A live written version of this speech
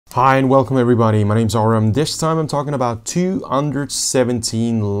Hi and welcome everybody, my name's Aram. This time I'm talking about 2 under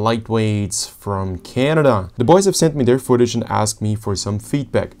 17 lightweights from Canada. The boys have sent me their footage and asked me for some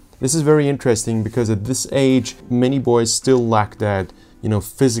feedback. This is very interesting because at this age many boys still lack that,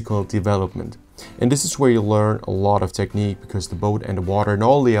 physical development. And this is where you learn a lot of technique because the boat and the water and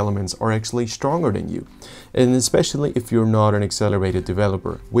all the elements are actually stronger than you. And especially if you're not an accelerated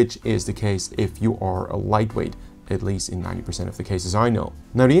developer, which is the case if you are a lightweight. At least in 90% of the cases I know.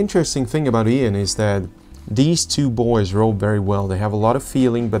 Now the interesting thing about Ian is that these two boys row very well. They have a lot of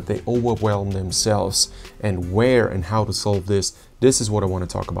feeling, but they overwhelm themselves. And where and how to solve this is what I want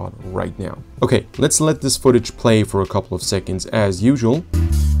to talk about right now. Okay, let's let this footage play for a couple of seconds as usual.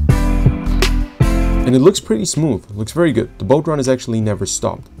 And it looks pretty smooth, it looks very good. The boat run is actually never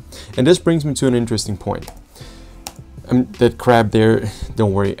stopped. And this brings me to an interesting point. That crab there,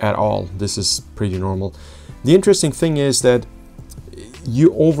 don't worry at all, this is pretty normal. The interesting thing is that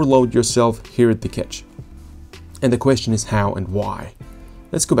you overload yourself here at the catch. And the question is how and why.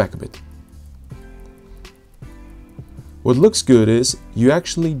 Let's go back a bit. What looks good is you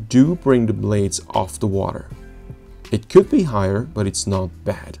actually do bring the blades off the water. It could be higher, but it's not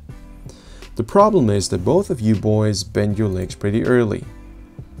bad. The problem is that both of you boys bend your legs pretty early.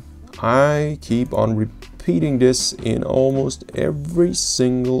 I keep on repeating this in almost every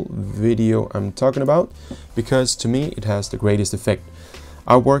single video I'm talking about because to me it has the greatest effect.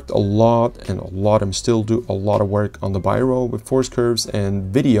 I worked a lot and still do a lot of work on the biro with force curves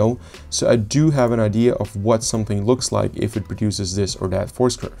and video, so I do have an idea of what something looks like if it produces this or that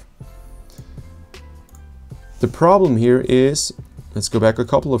force curve. The problem here is, let's go back a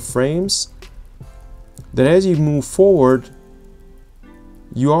couple of frames, that as you move forward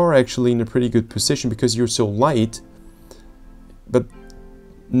you are actually in a pretty good position because you're so light, but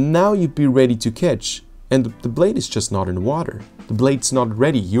now you'd be ready to catch and the blade is just not in the water. The blade's not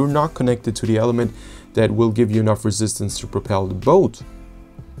ready. You're not connected to the element that will give you enough resistance to propel the boat.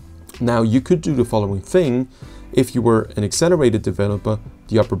 Now you could do the following thing. If you were an accelerated developer,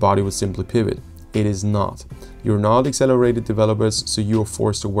 the upper body would simply pivot. It is not. You're not accelerated developers, so you are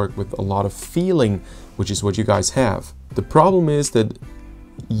forced to work with a lot of feeling, which is what you guys have. The problem is that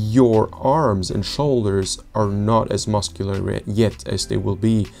your arms and shoulders are not as muscular yet as they will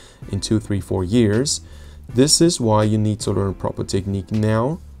be in 2, 3, 4 years. This is why you need to learn proper technique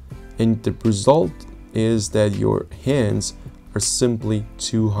now, and the result is that your hands are simply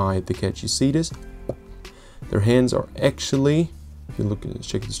too high at the catch. You see this? Their hands are actually, if you look at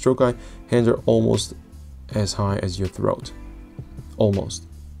check the stroke eye, hands are almost as high as your throat. Almost.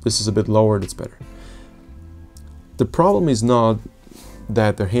 This is a bit lower, that's better. The problem is not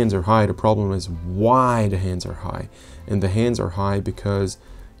that their hands are high, the problem is why the hands are high. And the hands are high because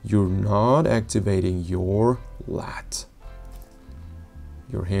you're not activating your lat.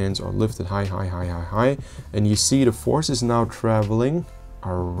 Your hands are lifted high, high, high, high, high, and you see the force is now traveling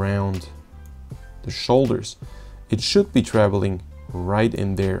around the shoulders. It should be traveling right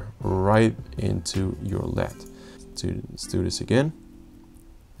in there, right into your lat. Let's do this again.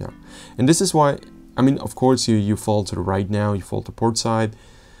 Yeah, and this is why, of course you fall to the right now, you fall to port side,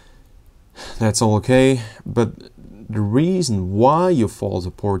 that's all okay, but the reason why you fall to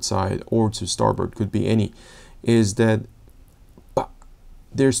port side or to starboard, could be any, is that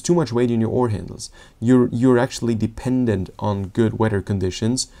there's too much weight in your oar handles. You're actually dependent on good weather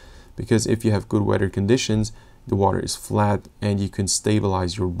conditions, because if you have good weather conditions, the water is flat and you can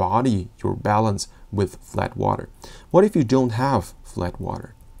stabilize your body, your balance with flat water. What if you don't have flat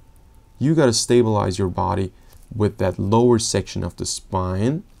water? You got to stabilize your body with that lower section of the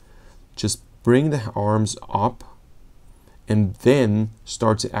spine. Just bring the arms up and then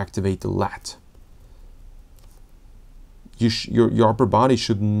start to activate the lat. Your upper body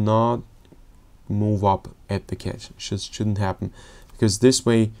should not move up at the catch. It shouldn't happen, because this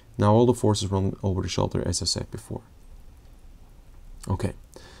way now all the force is running over the shoulder, as I said before. Okay,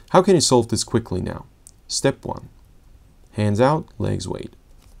 how can you solve this quickly now? Step 1, hands out, legs weight.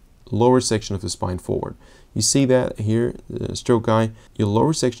 Lower section of the spine forward. You see that here, the stroke eye, your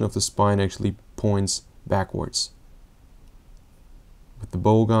lower section of the spine actually points backwards. With the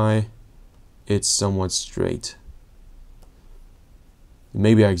bow guy, it's somewhat straight.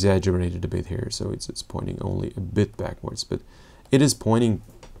 Maybe I exaggerated a bit here, so it's pointing only a bit backwards, but it is pointing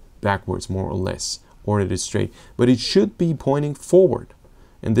backwards more or less, or it is straight, but it should be pointing forward.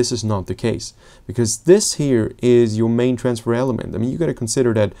 And this is not the case, because this here is your main transfer element. You got to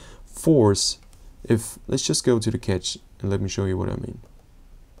consider that force. Let's just go to the catch and let me show you what I mean.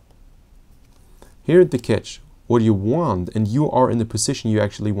 Here at the catch, what you want, and you are in the position you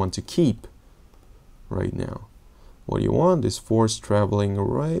actually want to keep right now, What you want is force traveling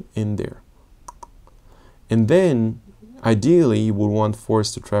right in there. And then, ideally, you would want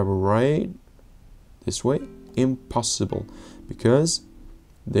force to travel right this way. Impossible, because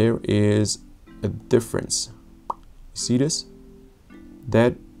there is a difference. You see this?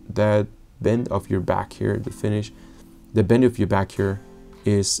 That bend of your back here, the bend of your back here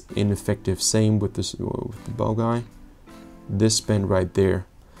is ineffective. Same with this with the bow guy. This bend right there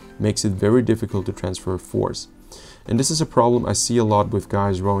makes it very difficult to transfer force. And this is a problem I see a lot with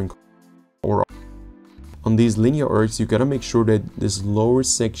guys rowing or on these linear arcs. You gotta make sure that this lower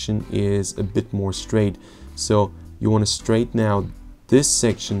section is a bit more straight. So you want to straighten out this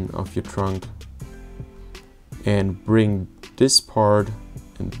section of your trunk and bring this part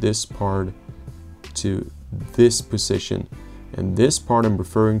and this part to this position. And this part I'm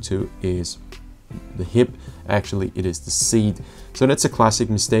referring to is the hip. Actually, it is the seat. So that's a classic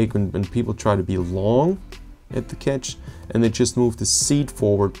mistake when people try to be long at the catch and they just move the seat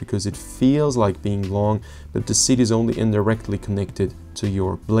forward because it feels like being long, but the seat is only indirectly connected to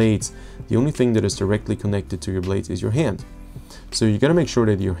your blades. The only thing that is directly connected to your blades is your hand. So you gotta make sure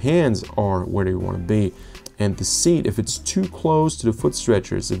that your hands are where you want to be. And the seat, if it's too close to the foot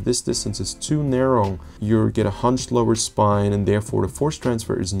stretchers, if this distance is too narrow, you get a hunched lower spine and therefore the force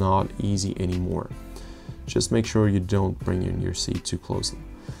transfer is not easy anymore. Just make sure you don't bring in your seat too closely.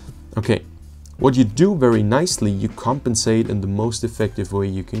 Okay, what you do very nicely, you compensate in the most effective way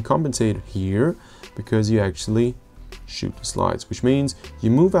you can compensate here, because you actually shoot the slides, which means you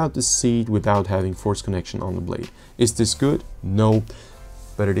move out the seat without having force connection on the blade. Is this good? No,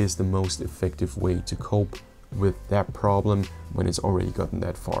 but it is the most effective way to cope with that problem when it's already gotten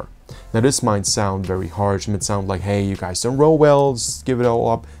that far. Now this might sound very harsh, it might sound like, hey, you guys don't row well, just give it all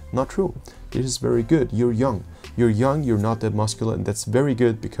up. Not true. This is very good. You're young. You're young, you're not that muscular, and that's very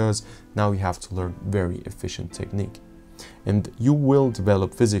good, because now you have to learn very efficient technique. And you will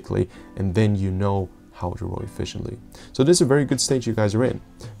develop physically, and then you know how to row efficiently. So this is a very good stage you guys are in.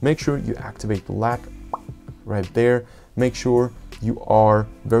 Make sure you activate the lat right there. Make sure you are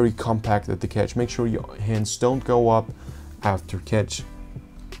very compact at the catch. Make sure your hands don't go up after catch.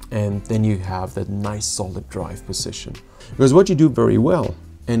 And then you have that nice solid drive position. Because what you do very well,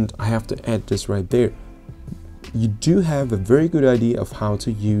 and I have to add this right there, you do have a very good idea of how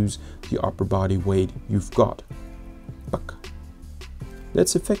to use the upper body weight you've got. Buck.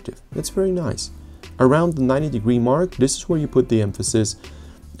 That's effective. That's very nice. Around the 90-degree mark, this is where you put the emphasis,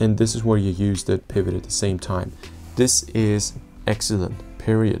 and this is where you use that pivot at the same time. This is excellent,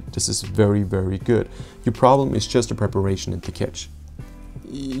 period. This is very, very good. Your problem is just the preparation at the catch.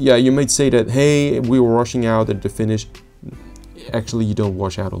 Yeah, you might say that, hey, we were washing out at the finish. Actually, you don't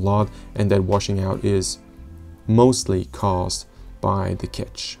wash out a lot, and that washing out is mostly caused by the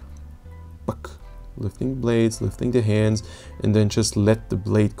catch. Buck. Lifting blades, lifting the hands, and then just let the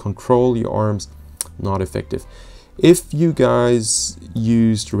blade control your arms. Not effective. If you guys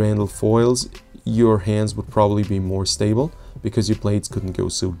used Randall foils, your hands would probably be more stable because your blades couldn't go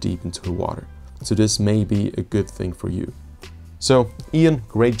so deep into the water. So this may be a good thing for you. So Ian,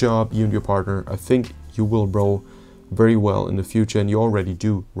 great job, you and your partner. I think you will row very well in the future, and you already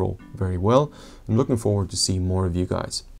do row very well. I'm looking forward to seeing more of you guys.